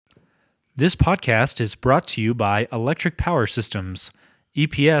This podcast is brought to you by Electric Power Systems.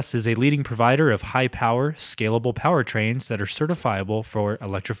 EPS is a leading provider of high-power, scalable powertrains that are certifiable for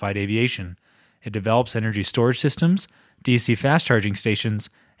electrified aviation. It develops energy storage systems, DC fast charging stations,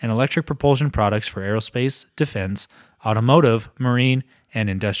 and electric propulsion products for aerospace, defense, automotive, marine, and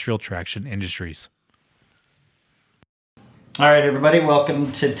industrial traction industries. All right, everybody,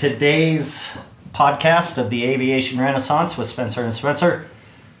 welcome to today's podcast of the Aviation Renaissance with Spencer and Spencer.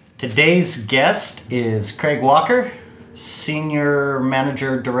 Today's guest is Craig Walker, Senior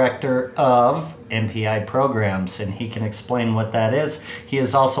Manager Director of NPI Programs, and he can explain what that is. He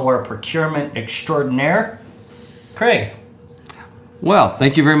is also our procurement extraordinaire. Craig. Well,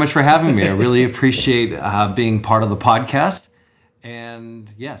 thank you very much for having me. I really appreciate being part of the podcast.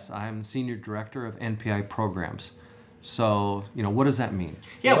 And yes, I'm the Senior Director of NPI Programs. So, what does that mean?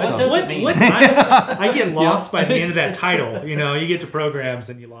 Yeah, what does it mean? I get lost by the end of that title. You get to programs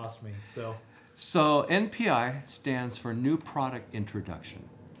and you lost me. So NPI stands for New Product Introduction.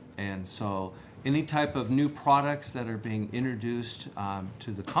 And so any type of new products that are being introduced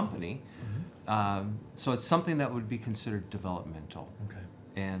to the company, so it's something that would be considered developmental. Okay.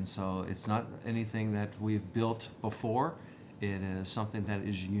 And so it's not anything that we've built before. It is something that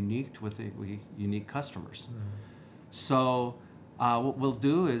is unique with unique customers. So what we'll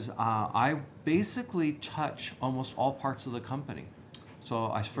do is I basically touch almost all parts of the company.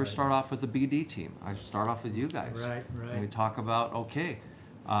 So I first start off with the BD team. I start off with you guys. Right. And we talk about,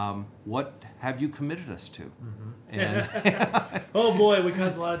 what have you committed us to? And oh boy, we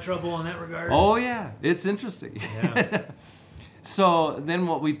caused a lot of trouble in that regard. Oh yeah, it's interesting. Yeah. So then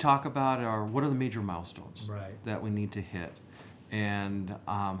what we talk about are what are the major milestones that we need to hit? And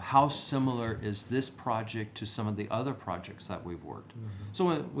how similar is this project to some of the other projects that we've worked?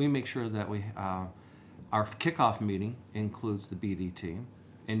 So we make sure that our kickoff meeting includes the BD team,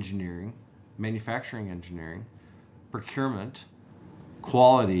 engineering, manufacturing engineering, procurement,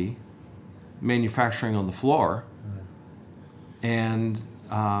 quality, manufacturing on the floor, and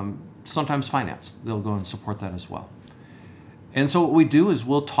sometimes finance. They'll go and support that as well. And so what we do is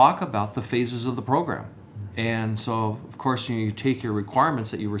we'll talk about the phases of the program. And so, of course, you take your requirements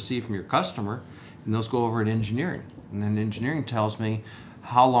that you receive from your customer, and those go over at engineering. And then engineering tells me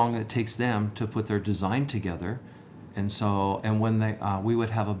how long it takes them to put their design together. And so, and when we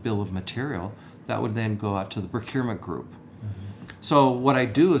would have a bill of material, that would then go out to the procurement group. So what I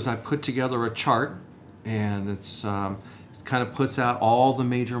do is I put together a chart, and it's kind of puts out all the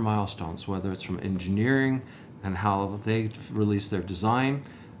major milestones, whether it's from engineering and how they release their design.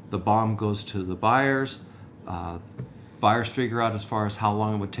 The BOM goes to the buyers. Buyers figure out as far as how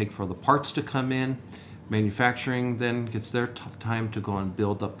long it would take for the parts to come in. Manufacturing then gets their time to go and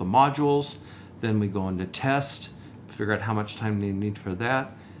build up the modules. Then we go into test, figure out how much time they need for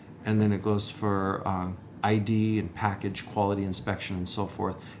that. And then it goes for ID and package, quality inspection, and so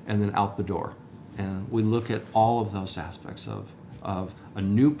forth, and then out the door. And we look at all of those aspects of a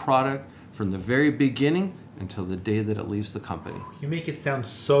new product from the very beginning until the day that it leaves the company. You make it sound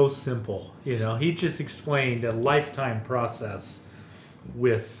so simple. He just explained a lifetime process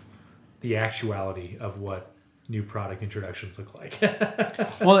with the actuality of what new product introductions look like.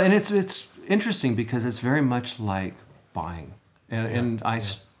 Well, and it's interesting because it's very much like buying.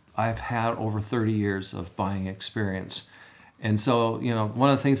 I've had over 30 years of buying experience. And so, one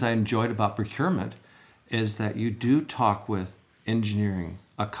of the things I enjoyed about procurement is that you do talk with engineering,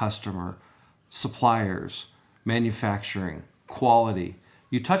 a customer, suppliers, manufacturing, quality.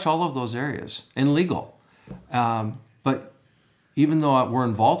 You touch all of those areas, and legal. But even though we're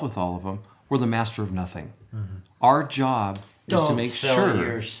involved with all of them, we're the master of nothing. Our job is to make sure... Don't sell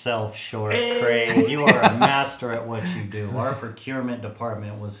yourself short, Craig. You are a master at what you do. Our procurement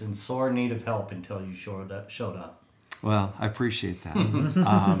department was in sore need of help until you showed up. Well, I appreciate that.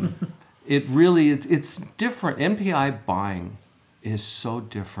 It's different. NPI buying is so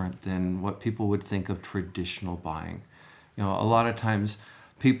different than what people would think of traditional buying. A lot of times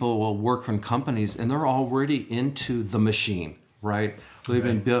people will work from companies and they're already into the machine, right? They've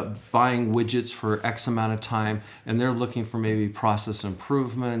been buying widgets for X amount of time, and they're looking for maybe process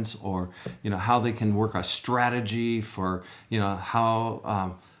improvements or how they can work a strategy for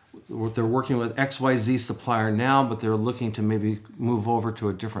how they're working with XYZ supplier now, but they're looking to maybe move over to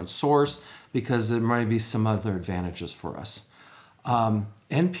a different source because there might be some other advantages for us.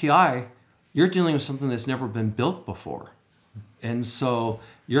 NPI, you're dealing with something that's never been built before. And so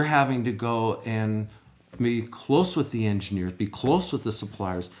you're having to go and be close with the engineers, be close with the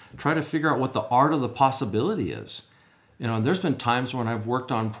suppliers, try to figure out what the art of the possibility is. There's been times when I've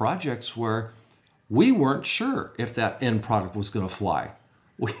worked on projects where we weren't sure if that end product was going to fly.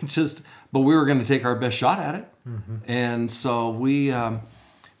 but we were going to take our best shot at it. And so we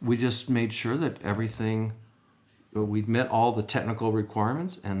just made sure that everything, we met all the technical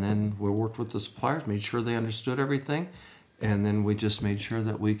requirements, and then we worked with the suppliers, made sure they understood everything, and then we just made sure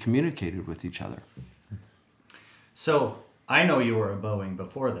that we communicated with each other. So I know you were at Boeing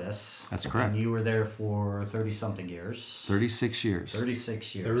before this. That's correct. And you were there for 30-something years. 36 years.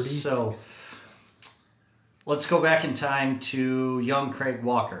 36 years. 36. So let's go back in time to young Craig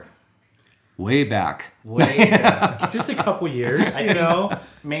Walker. Way back. Way back. Just a couple years, you know.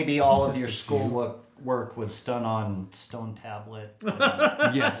 Maybe all of your school work was done on stone tablet.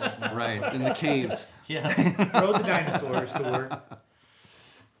 Yes, right. In the caves. Yes. Rode the dinosaurs to work.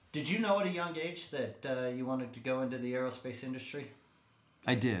 Did you know at a young age that you wanted to go into the aerospace industry?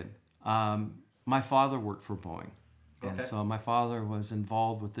 I did. My father worked for Boeing. And Okay. so my father was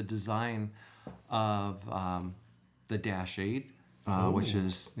involved with the design of the Dash 8, which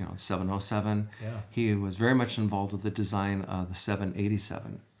is 707. Yeah. He was very much involved with the design of the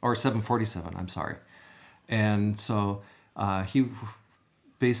 787, or 747, I'm sorry. And so he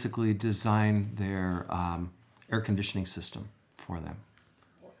basically designed their air conditioning system for them.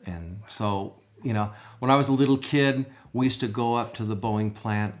 And so, when I was a little kid, we used to go up to the Boeing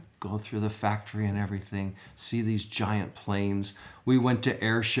plant, go through the factory and everything, see these giant planes. We went to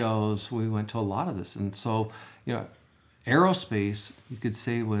air shows. We went to a lot of this. And so, aerospace, you could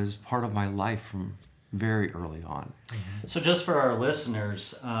say, was part of my life from very early on. So just for our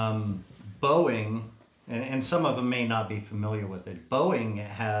listeners, Boeing, and some of them may not be familiar with it, Boeing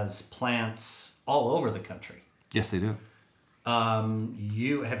has plants all over the country. Yes, they do.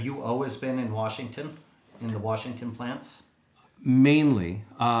 Have you always been in Washington, in the Washington plants? Mainly,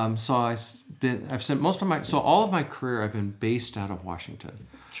 so I've spent all of my career I've been based out of Washington.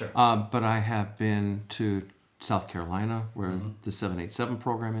 Sure. But I have been to South Carolina, where the 787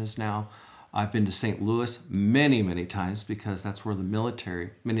 program is now. I've been to St. Louis many, many times because that's where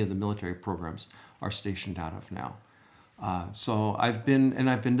many of the military programs are stationed out of now. So I've been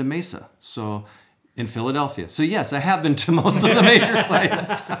to Mesa. So in Philadelphia. So yes, I have been to most of the major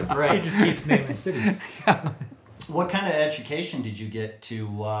sites. Right. He just keeps naming cities. What kind of education did you get to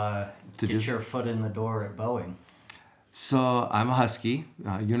get your foot in the door at Boeing? So I'm a Husky,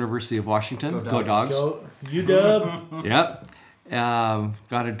 University of Washington. Go Dogs. Go UW. Yep.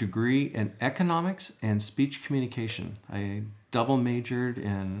 Got a degree in economics and speech communication. I double majored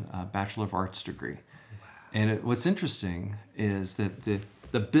in a Bachelor of Arts degree. And what's interesting is that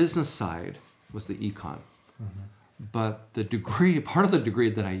the business side was the econ. But part of the degree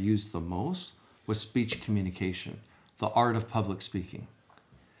that I used the most was speech communication, the art of public speaking.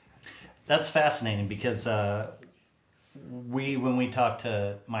 That's fascinating because when we talked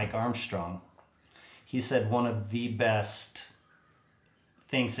to Mike Armstrong, he said one of the best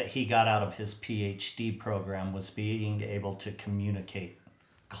things that he got out of his PhD program was being able to communicate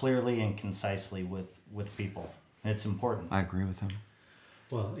clearly and concisely with people. And it's important. I agree with him.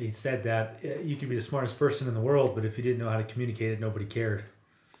 Well, he said that you could be the smartest person in the world, but if you didn't know how to communicate it, nobody cared.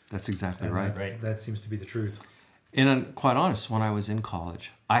 That's exactly And right. That seems to be the truth. And I'm quite honest, when I was in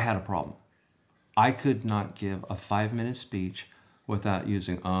college, I had a problem. I could not give a 5-minute speech without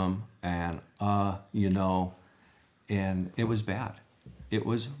using and and it was bad. It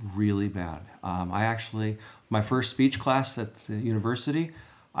was really bad. My first speech class at the university,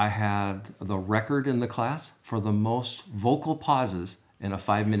 I had the record in the class for the most vocal pauses in a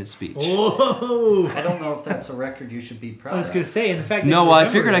 5-minute speech. Whoa! I don't know if that's a record you should be proud I was going to of. say, and the fact that No, you I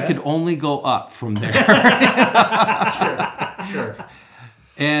remember figured I that- could only go up from there. Sure.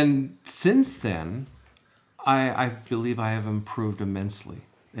 And since then, I believe I have improved immensely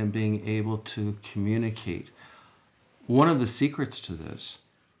in being able to communicate. One of the secrets to this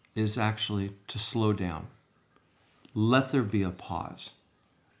is actually to slow down. Let there be a pause.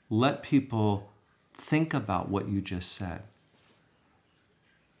 Let people think about what you just said.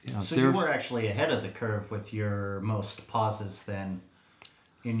 So you were actually ahead of the curve with your most pauses then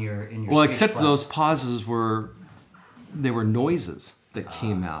in your Well, speech except class. those pauses were noises that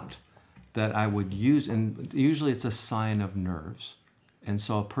came out that I would use, and usually it's a sign of nerves. And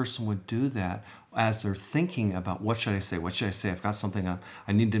so a person would do that as they're thinking about what should I say? What should I say? I've got something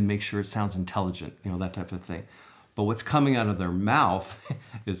I need to make sure it sounds intelligent, that type of thing. But what's coming out of their mouth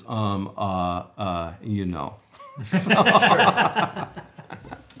is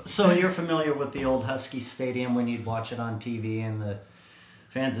So you're familiar with the old Husky Stadium when you'd watch it on TV and the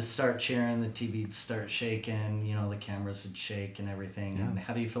fans would start cheering, the TV would start shaking, the cameras would shake and everything. Yeah. And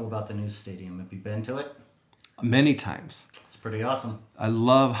how do you feel about the new stadium? Have you been to it? Many times. It's pretty awesome. I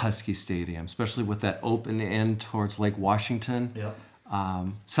love Husky Stadium, especially with that open end towards Lake Washington. Yep.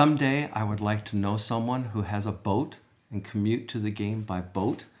 Someday I would like to know someone who has a boat and commute to the game by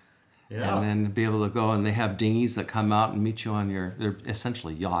boat. Yeah. And then be able to go, and they have dinghies that come out and meet you on they're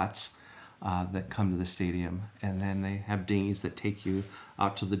essentially yachts that come to the stadium. And then they have dinghies that take you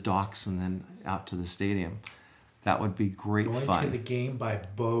out to the docks and then out to the stadium. That would be great Going fun. to the game by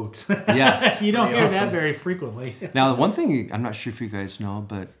boat. Yes. You don't hear awesome. that very frequently. Now, the one thing, I'm not sure if you guys know,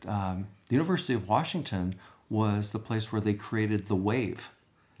 but the University of Washington was the place where they created the wave.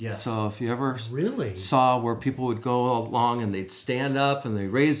 Yes. So if you ever Really? saw where people would go along and they'd stand up and they'd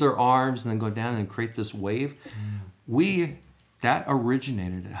raise their arms and then go down and create this wave, that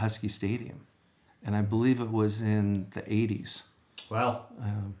originated at Husky Stadium. And I believe it was in the 80s Wow.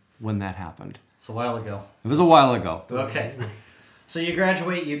 when that happened. It's a while ago. It was a while ago. Okay. So you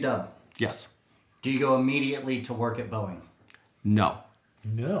graduate UW. Yes. Do you go immediately to work at Boeing? No.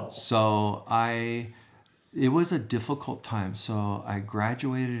 No. So it was a difficult time. So I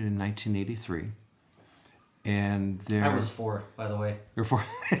graduated in 1983. And there... I was 4, by the way. You're 4.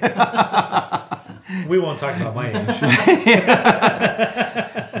 We won't talk about my age.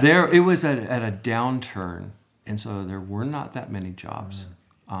 It was at a downturn, and so there were not that many jobs.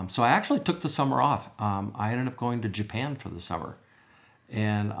 So I actually took the summer off. I ended up going to Japan for the summer.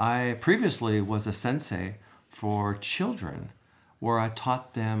 And I previously was a sensei for children where I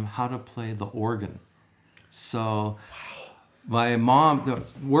taught them how to play the organ. So my mom,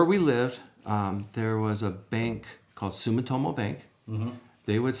 where we lived, there was a bank called Sumitomo Bank. Mm-hmm.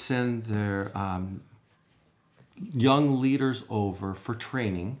 They would send their young leaders over for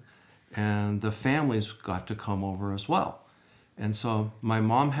training, and the families got to come over as well. And so my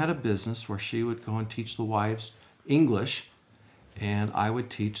mom had a business where she would go and teach the wives English, and I would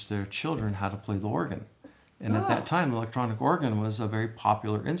teach their children how to play the organ. And at that time, the electronic organ was a very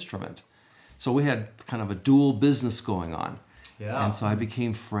popular instrument. So we had kind of a dual business going on. Yeah. And so I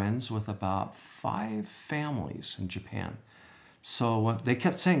became friends with about 5 families in Japan. So they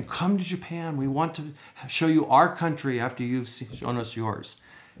kept saying, come to Japan. We want to show you our country after you've shown us yours.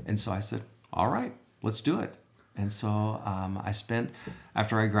 And so I said, all right, let's do it. And so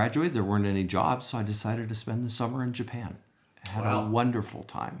after I graduated, there weren't any jobs, so I decided to spend the summer in Japan. I had a wonderful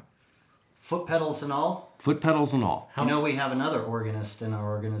time. Foot pedals and all? Foot pedals and all. You know we have another organist in our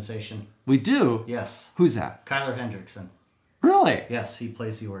organization. We do? Yes. Who's that? Kyler Hendrickson. Really? Yes, he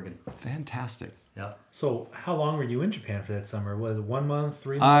plays the organ. Fantastic. Yep. So how long were you in Japan for that summer? Was it 1 month,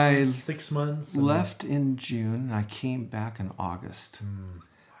 3 months, 6 months? Left in June, and I came back in August.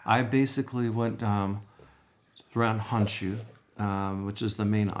 I basically went around Honshu, which is the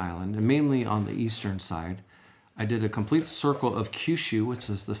main island, and mainly on the eastern side. I did a complete circle of Kyushu, which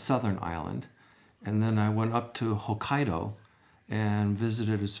is the southern island, and then I went up to Hokkaido and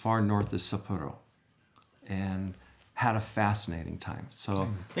visited as far north as Sapporo, and had a fascinating time. So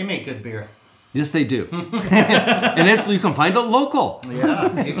They make good beer. yes, they do, and you can find it local.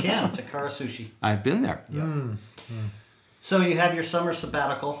 Yeah, you can. Takara Sushi. I've been there. Yep. So you have your summer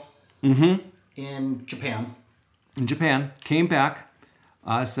sabbatical in Japan. In Japan, came back.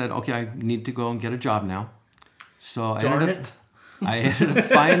 I said, okay, I need to go and get a job now. So I ended up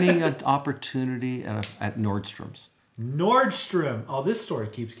finding an opportunity at Nordstrom's. Nordstrom. Oh, this story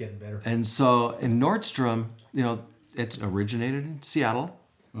keeps getting better. And so in Nordstrom, it originated in Seattle.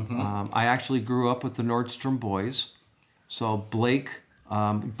 I actually grew up with the Nordstrom boys. So Blake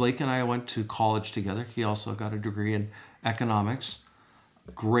and I went to college together. He also got a degree in economics.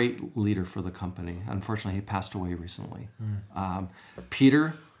 Great leader for the company. Unfortunately, he passed away recently.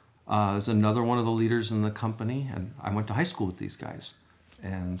 Peter is another one of the leaders in the company, and I went to high school with these guys.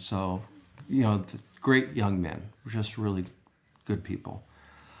 And so, great young men, just really good people.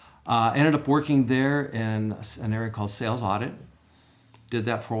 Ended up working there in an area called sales audit. Did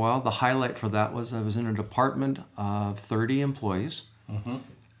that for a while. The highlight for that was I was in a department of 30 employees,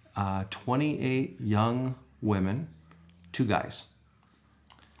 28 young women, 2 guys.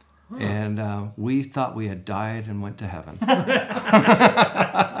 And we thought we had died and went to heaven.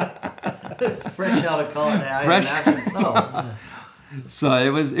 Fresh out of college. I imagine so. So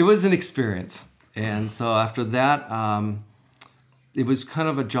it was an experience. And so after that, it was kind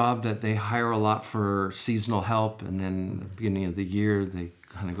of a job that they hire a lot for seasonal help. And then at the beginning of the year, they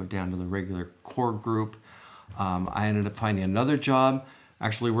kind of go down to the regular core group. I ended up finding another job,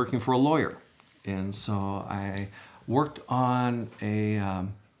 actually working for a lawyer. And so I worked on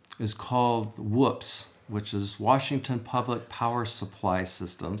it's called WHOOPS, which is Washington Public Power Supply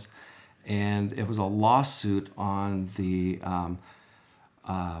Systems. And it was a lawsuit on the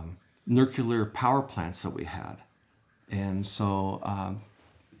nuclear power plants that we had. And so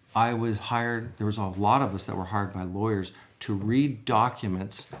I was hired, there was a lot of us that were hired by lawyers to read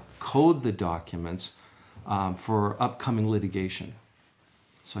documents, code the documents for upcoming litigation.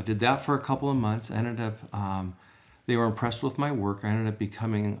 So I did that for a couple of months. I ended up, they were impressed with my work. I ended up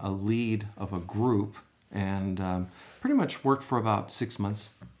becoming a lead of a group and pretty much worked for about 6 months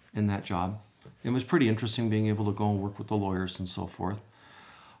in that job. It was pretty interesting being able to go and work with the lawyers and so forth.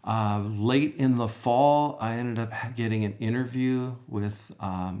 Late in the fall, I ended up getting an interview with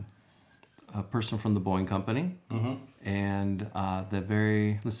a person from the Boeing company. And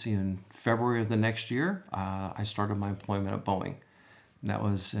in February of the next year, I started my employment at Boeing. And that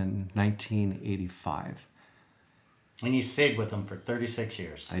was in 1985. And you stayed with them for 36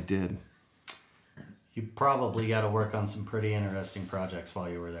 years. I did. You probably got to work on some pretty interesting projects while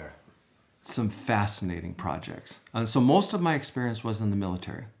you were there. Some fascinating projects. So most of my experience was in the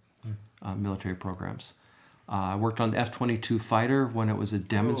military, military programs. I worked on the F-22 fighter when it was a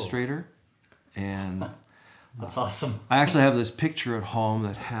demonstrator. And that's awesome. I actually have this picture at home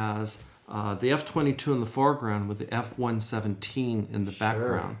that has the F-22 in the foreground with the F-117 in the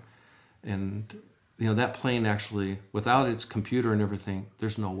background. And that plane actually, without its computer and everything,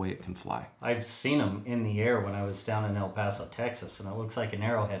 there's no way it can fly. I've seen them in the air when I was down in El Paso, Texas, and it looks like an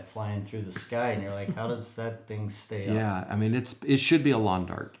arrowhead flying through the sky, and you're like, how does that thing stay up? Yeah, I mean, it should be a lawn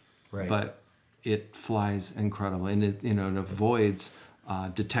dart, right? But it flies incredible, and it avoids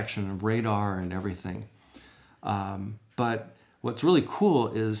detection of radar and everything. But what's really cool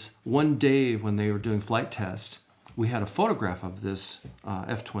is one day when they were doing flight tests, we had a photograph of this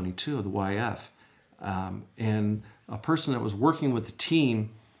F-22, the YF. And a person that was working with the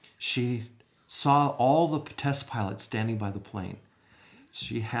team, she saw all the test pilots standing by the plane.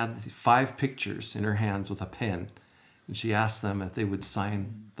 She had 5 pictures in her hands with a pen, and she asked them if they would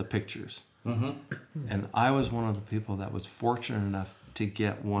sign the pictures. And I was one of the people that was fortunate enough to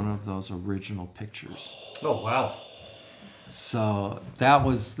get one of those original pictures. Oh, wow. So that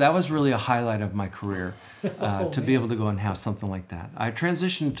was really a highlight of my career, to be able to go and have something like that. I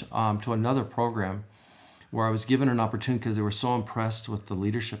transitioned to another program where I was given an opportunity because they were so impressed with the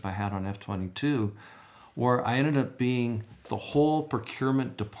leadership I had on F-22, where I ended up being the whole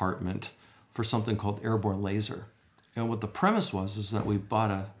procurement department for something called airborne laser. And what the premise was is that we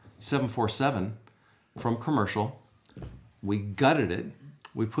bought a 747 from commercial, we gutted it,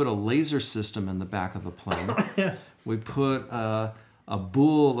 we put a laser system in the back of the plane, we put a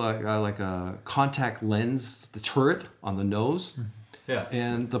boule, like a contact lens, the turret on the nose. Yeah.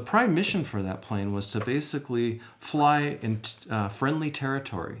 And the prime mission for that plane was to basically fly in friendly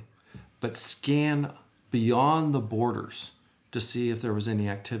territory, but scan beyond the borders to see if there was any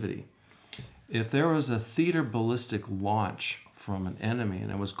activity. If there was a theater ballistic launch from an enemy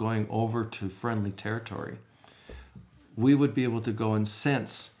and it was going over to friendly territory, we would be able to go and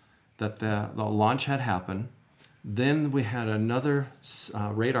sense that the launch had happened. Then we had another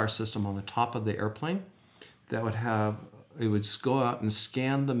radar system on the top of the airplane that it would go out and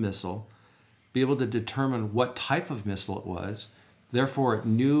scan the missile, be able to determine what type of missile it was. Therefore, it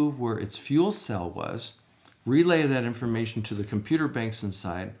knew where its fuel cell was, relay that information to the computer banks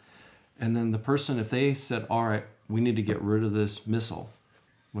inside, and then the person, if they said, all right, we need to get rid of this missile,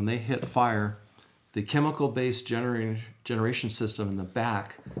 when they hit fire, the chemical-based generation system in the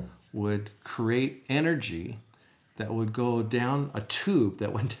back would create energy that would go down a tube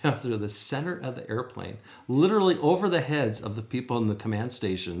that went down through the center of the airplane, literally over the heads of the people in the command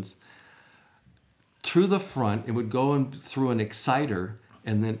stations. Through the front, it would go through an exciter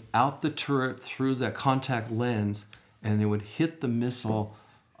and then out the turret through that contact lens, and it would hit the missile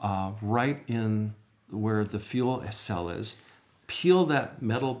right in where the fuel cell is, peel that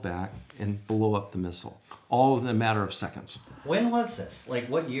metal back, and blow up the missile, all in a matter of seconds. When was this? Like,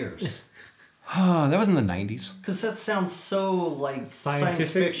 what years? That was in the 90s. Because that sounds so like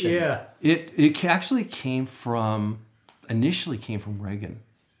science fiction. Yeah. It actually initially came from Reagan,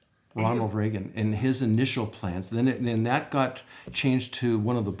 Ronald Reagan, and his initial plans. Then that got changed to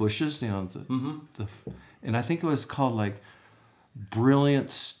one of the Bushes, and I think it was called like Brilliant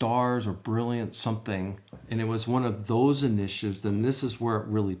Stars or Brilliant something, and it was one of those initiatives. Then this is where it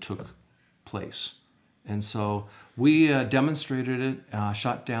really took place. And so we demonstrated it,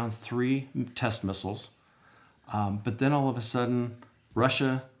 shot down 3 test missiles, but then all of a sudden,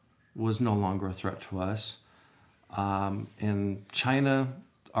 Russia was no longer a threat to us. And China,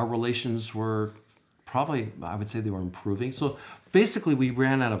 our relations were probably, I would say they were improving. So basically, we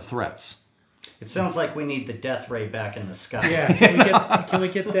ran out of threats. It sounds like we need the death ray back in the sky. Yeah, can we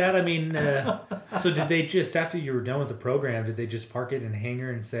get that? I mean, so did they just, after you were done with the program, did they just park it in a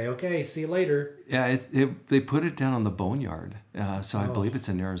hangar and say, okay, see you later? Yeah, they put it down on the Boneyard. So I believe it's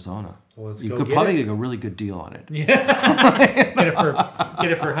in Arizona. let's you go could get probably it. get a really good deal on it. Yeah.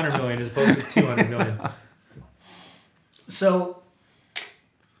 get it for 100 million as opposed to 200 million. So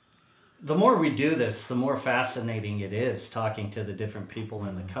the more we do this, the more fascinating it is talking to the different people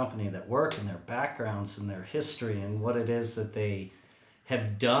in the company that work and their backgrounds and their history and what it is that they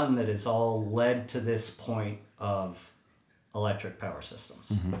have done that has all led to this point of electric power systems.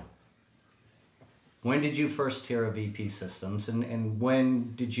 Mm-hmm. When did you first hear of EP Systems, and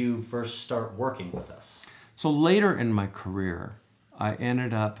when did you first start working with us? So later in my career, I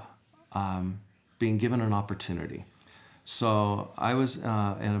ended up being given an opportunity. So I was in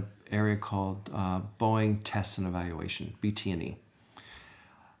an area called Boeing Test and Evaluation, BT&E.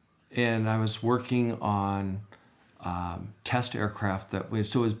 And I was working on test aircraft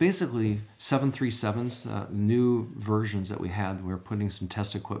so it was basically 737s, new versions that we had. We were putting some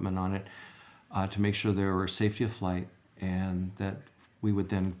test equipment on it to make sure there were safety of flight and that we would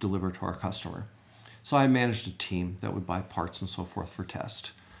then deliver to our customer. So I managed a team that would buy parts and so forth for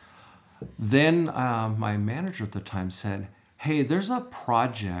test. Then my manager at the time said, hey, there's a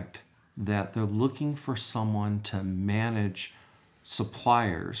project that they're looking for someone to manage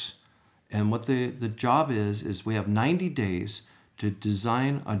suppliers. And what the job is we have 90 days to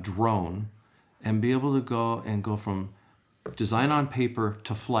design a drone and be able to go from design on paper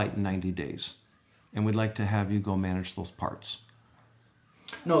to flight in 90 days. And we'd like to have you go manage those parts.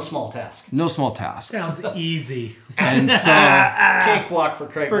 No small task. No small task. Sounds easy. And so Cakewalk for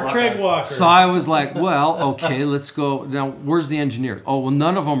Craig Walker. Craig Walker. So I was like, well, okay, let's go. Now, where's the engineers? Oh, well,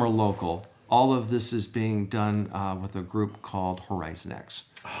 none of them are local. All of this is being done with a group called Horizon X.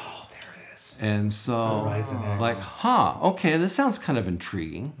 Oh, there it is. And so, Horizon X. like, okay, this sounds kind of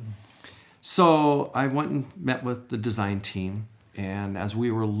intriguing. So I went and met with the design team. And as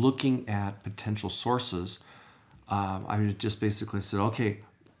we were looking at potential sources, I just basically said, okay,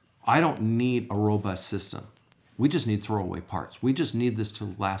 I don't need a robust system. We just need throwaway parts. We just need this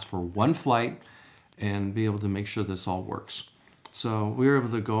to last for one flight and be able to make sure this all works. So we were able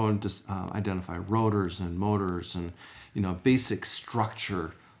to go and just identify rotors and motors and basic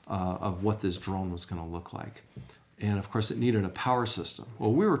structure of what this drone was going to look like. And of course, it needed a power system.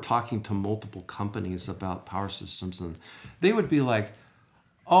 Well, we were talking to multiple companies about power systems, and they would be like,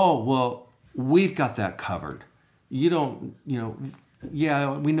 oh, well, we've got that covered. You don't,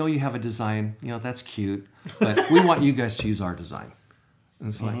 yeah, we know you have a design, that's cute, but we want you guys to use our design. And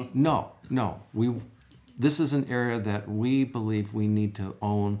it's like, no, this is an area that we believe we need to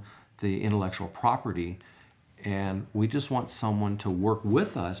own the intellectual property, and we just want someone to work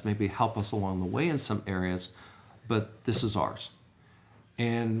with us, maybe help us along the way in some areas, but this is ours.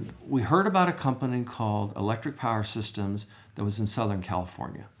 And we heard about a company called Electric Power Systems that was in Southern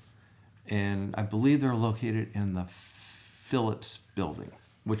California. And I believe they're located in the Phillips building,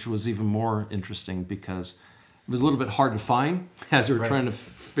 which was even more interesting because it was a little bit hard to find as we were trying to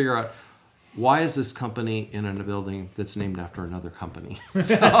figure out why is this company in a building that's named after another company.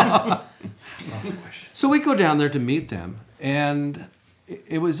 So we go down there to meet them, and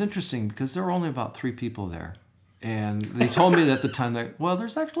it was interesting because there were only about 3 people there. And they told me at the time that, well,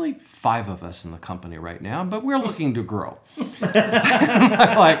 there's actually 5 of us in the company right now, but we're looking to grow.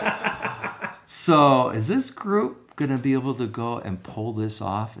 I'm like, so is this group going to be able to go and pull this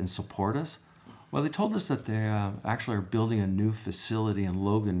off and support us? Well, they told us that they actually are building a new facility in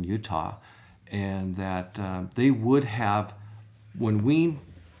Logan, Utah, and that they would have, when we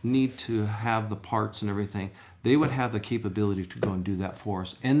need to have the parts and everything, they would have the capability to go and do that for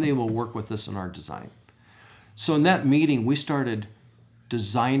us, and they will work with us in our design. So in that meeting, we started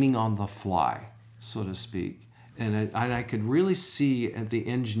designing on the fly, so to speak. And I could really see the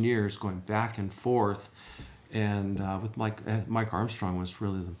engineers going back and forth. And with Mike Armstrong was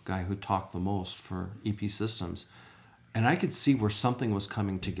really the guy who talked the most for EP Systems. And I could see where something was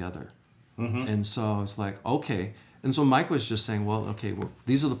coming together. And so I was like, okay. And so Mike was just saying, well, okay, well,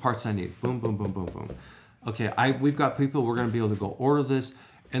 these are the parts I need. Boom, boom, boom, boom, boom. Okay, we've got people, we're going to be able to go order this.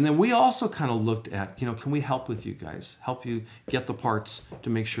 And then we also kind of looked at, can we help with you guys? Help you get the parts to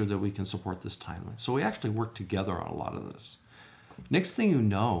make sure that we can support this timeline. So we actually worked together on a lot of this. Next thing you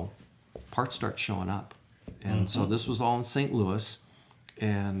know, parts start showing up. And so this was all in St. Louis.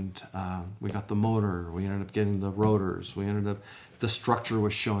 And we got the motor. We ended up getting the rotors. The structure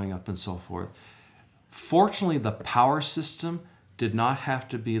was showing up and so forth. Fortunately, the power system did not have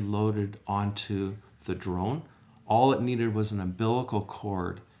to be loaded onto the drone. All it needed was an umbilical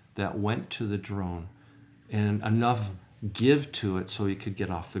cord that went to the drone and enough give to it so it could get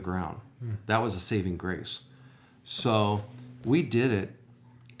off the ground. That was a saving grace. So we did it,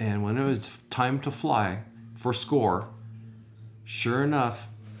 and when it was time to fly for score, sure enough,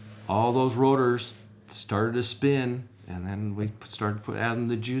 all those rotors started to spin, and then we started adding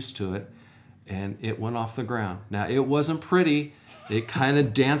the juice to it, and it went off the ground. Now, it wasn't pretty. It kind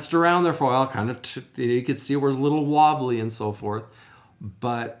of danced around there for a while. You could see it was a little wobbly and so forth.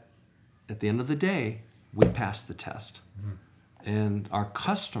 But at the end of the day, we passed the test. And our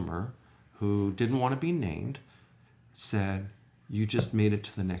customer, who didn't want to be named, said, you just made it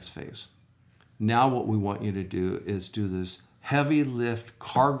to the next phase. Now what we want you to do is do this heavy lift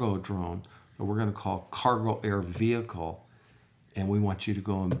cargo drone that we're going to call cargo air vehicle. And we want you to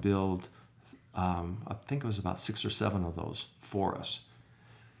go and build, I think it was about 6 or 7 of those for us.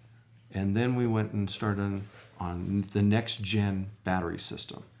 And then we went and started on the next gen battery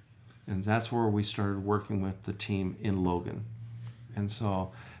system. And that's where we started working with the team in Logan. And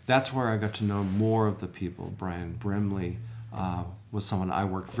so that's where I got to know more of the people. Brian Brimley was someone I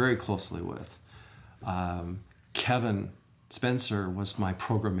worked very closely with. Kevin Spencer was my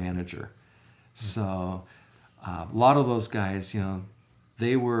program manager. So a lot of those guys,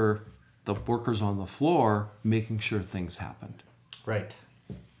 they were the workers on the floor making sure things happened. Right.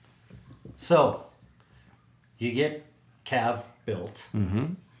 So you get CAV built.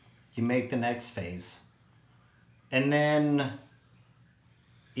 Mm-hmm. You make the next phase. And then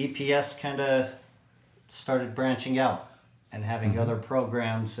EPS kind of started branching out and having other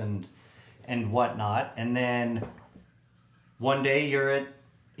programs and whatnot. And then one day you're at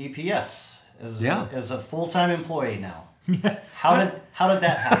EPS as a full-time employee now. How did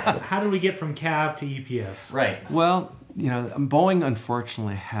that happen? How did we get from CAV to EPS? Right. Well, Boeing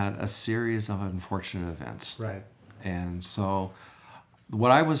unfortunately had a series of unfortunate events. Right. And so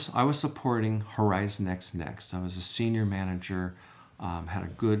I was supporting Horizon Next. I was a senior manager, had a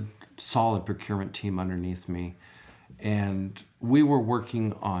good, solid procurement team underneath me. And we were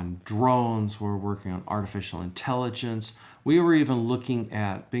working on drones, we were working on artificial intelligence. We were even looking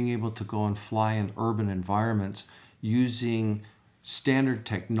at being able to go and fly in urban environments using standard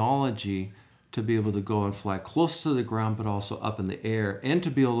technology to be able to go and fly close to the ground, but also up in the air, and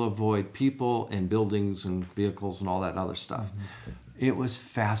to be able to avoid people and buildings and vehicles and all that other stuff. Mm-hmm. It was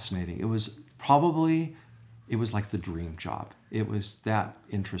fascinating. It was like the dream job. It was that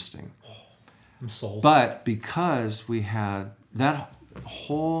interesting. I'm sold. But because we had that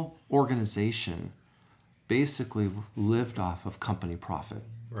whole organization basically lived off of company profit.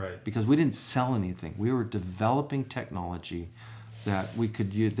 Right. Because we didn't sell anything. We were developing technology that we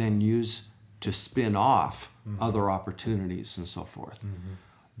could then use to spin off other opportunities and so forth. Mm-hmm.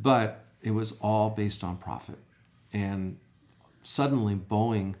 But it was all based on profit. And suddenly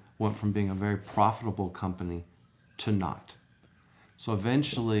Boeing went from being a very profitable company to not. So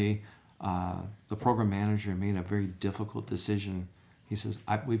eventually the program manager made a very difficult decision. He says,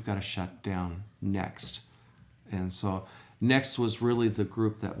 we've got to shut down Next. And so Next was really the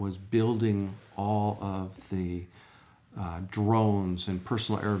group that was building all of the drones and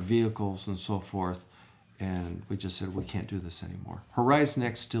personal air vehicles and so forth. And we just said, we can't do this anymore. Horizon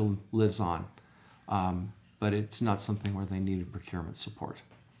Next still lives on, but it's not something where they needed procurement support.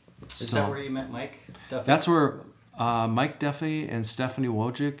 Is that where you met Mike Duffy? That's where Mike Duffy and Stephanie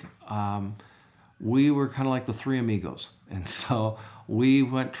Wojcik, we were kind of like the three amigos. And so we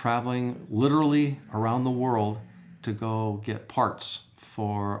went traveling literally around the world to go get parts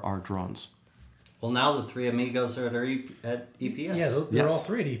for our drones. Well, now the three amigos are at EPS. Yeah, they're all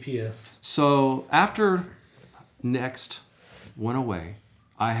three at EPS. So after Next went away,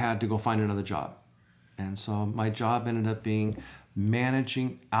 I had to go find another job. And so my job ended up being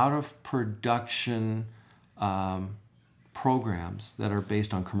managing out of production programs that are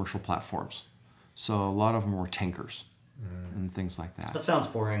based on commercial platforms. So a lot of them were tankers and things like that. That sounds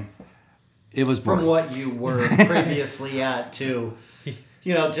boring. It was boring. From what you were previously at to,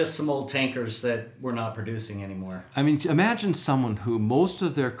 just some old tankers that we're not producing anymore. I mean, imagine someone who most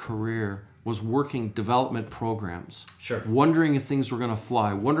of their career was working development programs. Sure. Wondering if things were going to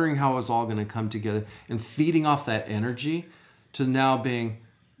fly, wondering how it was all going to come together, and feeding off that energy to now being,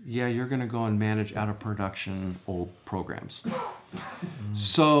 you're going to go and manage out of production old programs.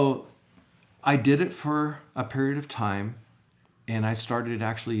 So I did it for a period of time, and I started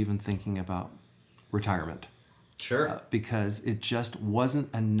actually even thinking about retirement. Sure. Because it just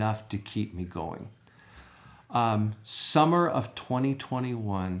wasn't enough to keep me going. Summer of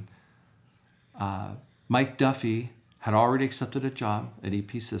 2021, Mike Duffy had already accepted a job at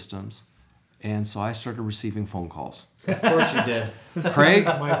EP Systems, and so I started receiving phone calls. Of course you did. Craig,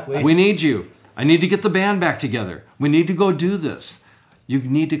 we need you. I need to get the band back together. We need to go do this. You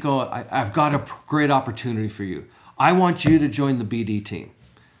need to go. I've got a great opportunity for you. I want you to join the BD team.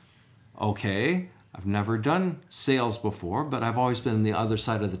 Okay. I've never done sales before, but I've always been on the other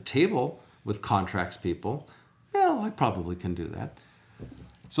side of the table with contracts people. Well, I probably can do that.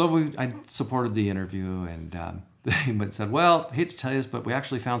 So I supported the interview, and they said, well, I hate to tell you this, but we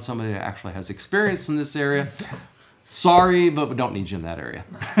actually found somebody that actually has experience in this area. Sorry, but we don't need you in that area.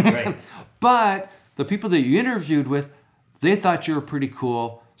 Right. But the people that you interviewed with, they thought you were pretty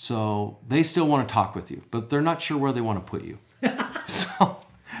cool, so they still want to talk with you, but they're not sure where they want to put you.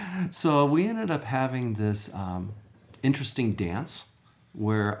 So we ended up having this interesting dance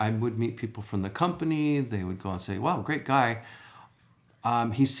where I would meet people from the company. They would go and say, wow, great guy.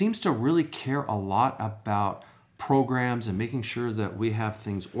 He seems to really care a lot about programs and making sure that we have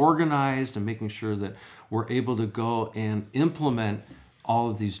things organized and making sure that we're able to go and implement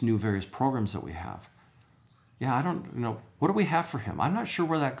all of these new various programs that we have. Yeah, I don't know. What do we have for him? I'm not sure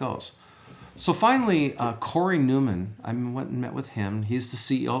where that goes. So finally, Corey Newman, I went and met with him. He's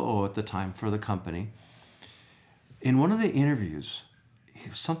the COO at the time for the company. In one of the interviews,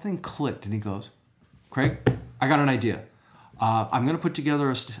 something clicked and he goes, Craig, I got an idea. I'm going to put together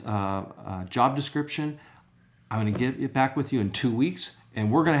a job description. I'm going to get it back with you in 2 weeks,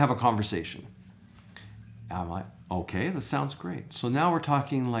 and we're going to have a conversation. And I'm like, okay, that sounds great. So now we're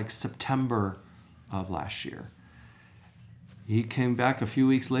talking like September of last year. He came back a few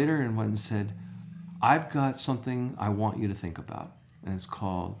weeks later and went and said, I've got something I want you to think about. And it's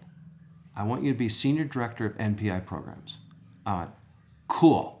called, I want you to be Senior Director of NPI Programs. I went,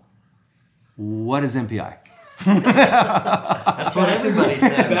 cool. What is NPI? That's what everybody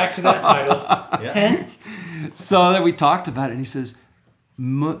says. Back to that title. Yeah. So then we talked about it, and he says,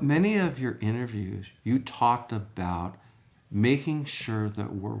 many of your interviews, you talked about making sure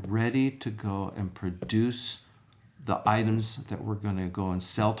that we're ready to go and produce the items that we're going to go and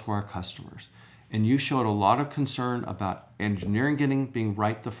sell to our customers. And you showed a lot of concern about engineering being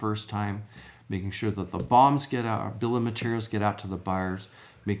right the first time, making sure that the BOMs get out, our bill of materials get out to the buyers,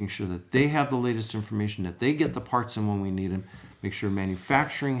 making sure that they have the latest information, that they get the parts in when we need them, make sure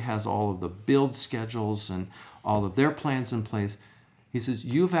manufacturing has all of the build schedules and all of their plans in place. He says,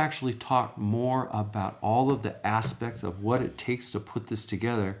 you've actually talked more about all of the aspects of what it takes to put this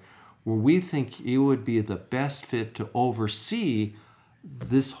together, where we think you would be the best fit to oversee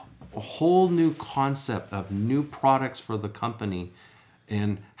this whole new concept of new products for the company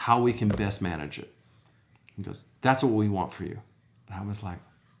and how we can best manage it. He goes, that's what we want for you. And I was like,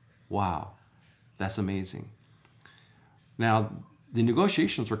 wow, that's amazing. Now, the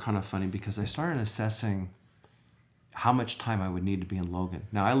negotiations were kind of funny because I started assessing how much time I would need to be in Logan.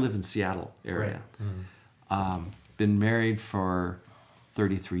 Now, I live in Seattle area. Right. Been married for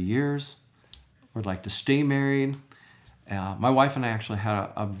 33 years. Would like to stay married. My wife and I actually had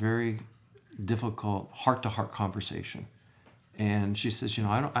a very difficult heart-to-heart conversation. And she says, you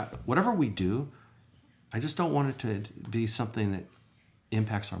know, whatever we do, I just don't want it to be something that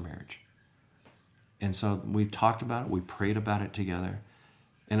impacts our marriage. And so we talked about it. We prayed about it together.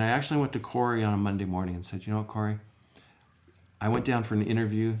 And I actually went to Corey on a Monday morning and said, you know what, Corey? I went down for an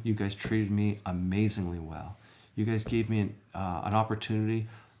interview. You guys treated me amazingly well. You guys gave me an opportunity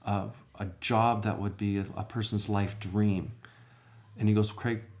of a job that would be a person's life dream. And he goes,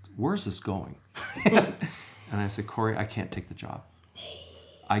 Craig, where's this going? And I said, Corey, I can't take the job.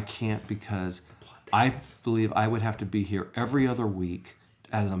 I can't because I believe I would have to be here every other week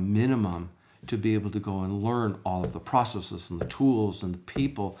as a minimum to be able to go and learn all of the processes and the tools and the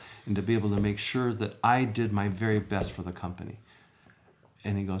people and to be able to make sure that I did my very best for the company.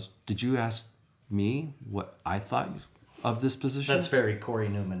 And he goes, did you ask me what I thought of this position? That's very Corey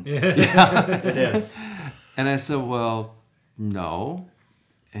Newman. Yeah. It is. And I said, well, no.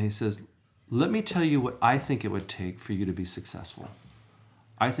 And he says, let me tell you what I think it would take for you to be successful.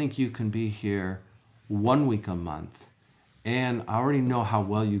 I think you can be here 1 week a month. And I already know how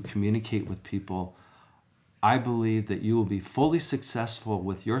well you communicate with people. I believe that you will be fully successful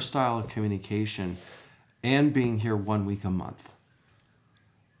with your style of communication and being here 1 week a month.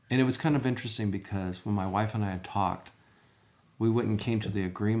 And it was kind of interesting because when my wife and I had talked, we went and came to the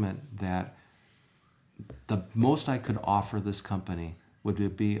agreement that the most I could offer this company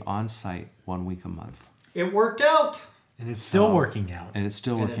would be on site 1 week a month. It worked out. And it's still working out. And it's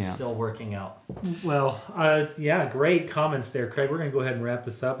still working out. Still working out. Well, yeah, great comments there, Craig. We're going to go ahead and wrap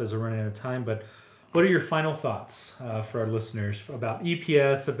this up as we're running out of time. But what are your final thoughts for our listeners about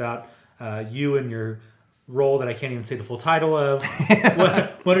EPS, about you and your role that I can't even say the full title of?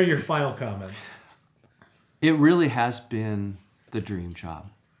 What are your final comments? It really has been the dream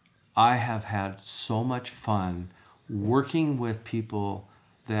job. I have had so much fun working with people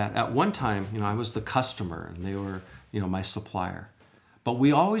that at one time, I was the customer and they were, my supplier. But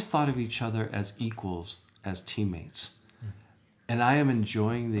we always thought of each other as equals, as teammates. And I am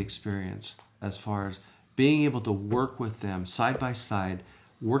enjoying the experience as far as being able to work with them side by side,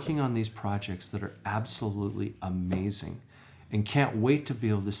 working on these projects that are absolutely amazing. And can't wait to be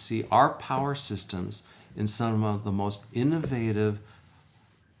able to see our power systems in some of the most innovative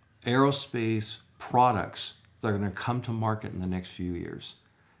aerospace products that are going to come to market in the next few years.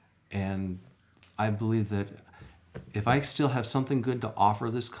 And I believe that if I still have something good to offer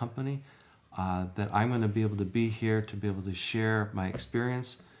this company, that I'm going to be able to be here to be able to share my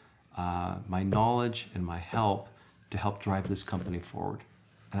experience, my knowledge, and my help to help drive this company forward.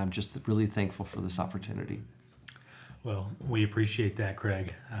 And I'm just really thankful for this opportunity. Well, we appreciate that,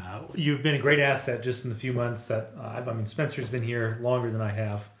 Craig. You've been a great asset just in the few months that Spencer's been here longer than I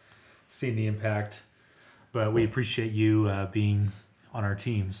have, seen the impact, but we appreciate you being on our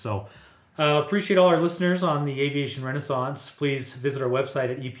team. So appreciate all our listeners on the Aviation Renaissance. Please visit our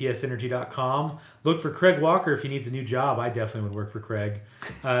website at epsenergy.com. Look for Craig Walker if he needs a new job. I definitely would work for Craig.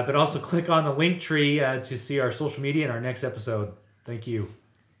 But also click on the link tree to see our social media and our next episode. Thank you.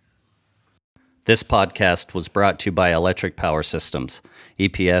 This podcast was brought to you by Electric Power Systems.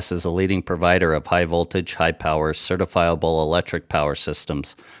 EPS is a leading provider of high voltage, high power, certifiable electric power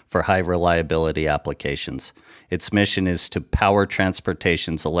systems for high reliability applications. Its mission is to power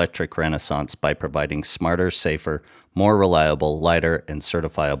transportation's electric renaissance by providing smarter, safer, more reliable, lighter, and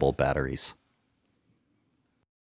certifiable batteries.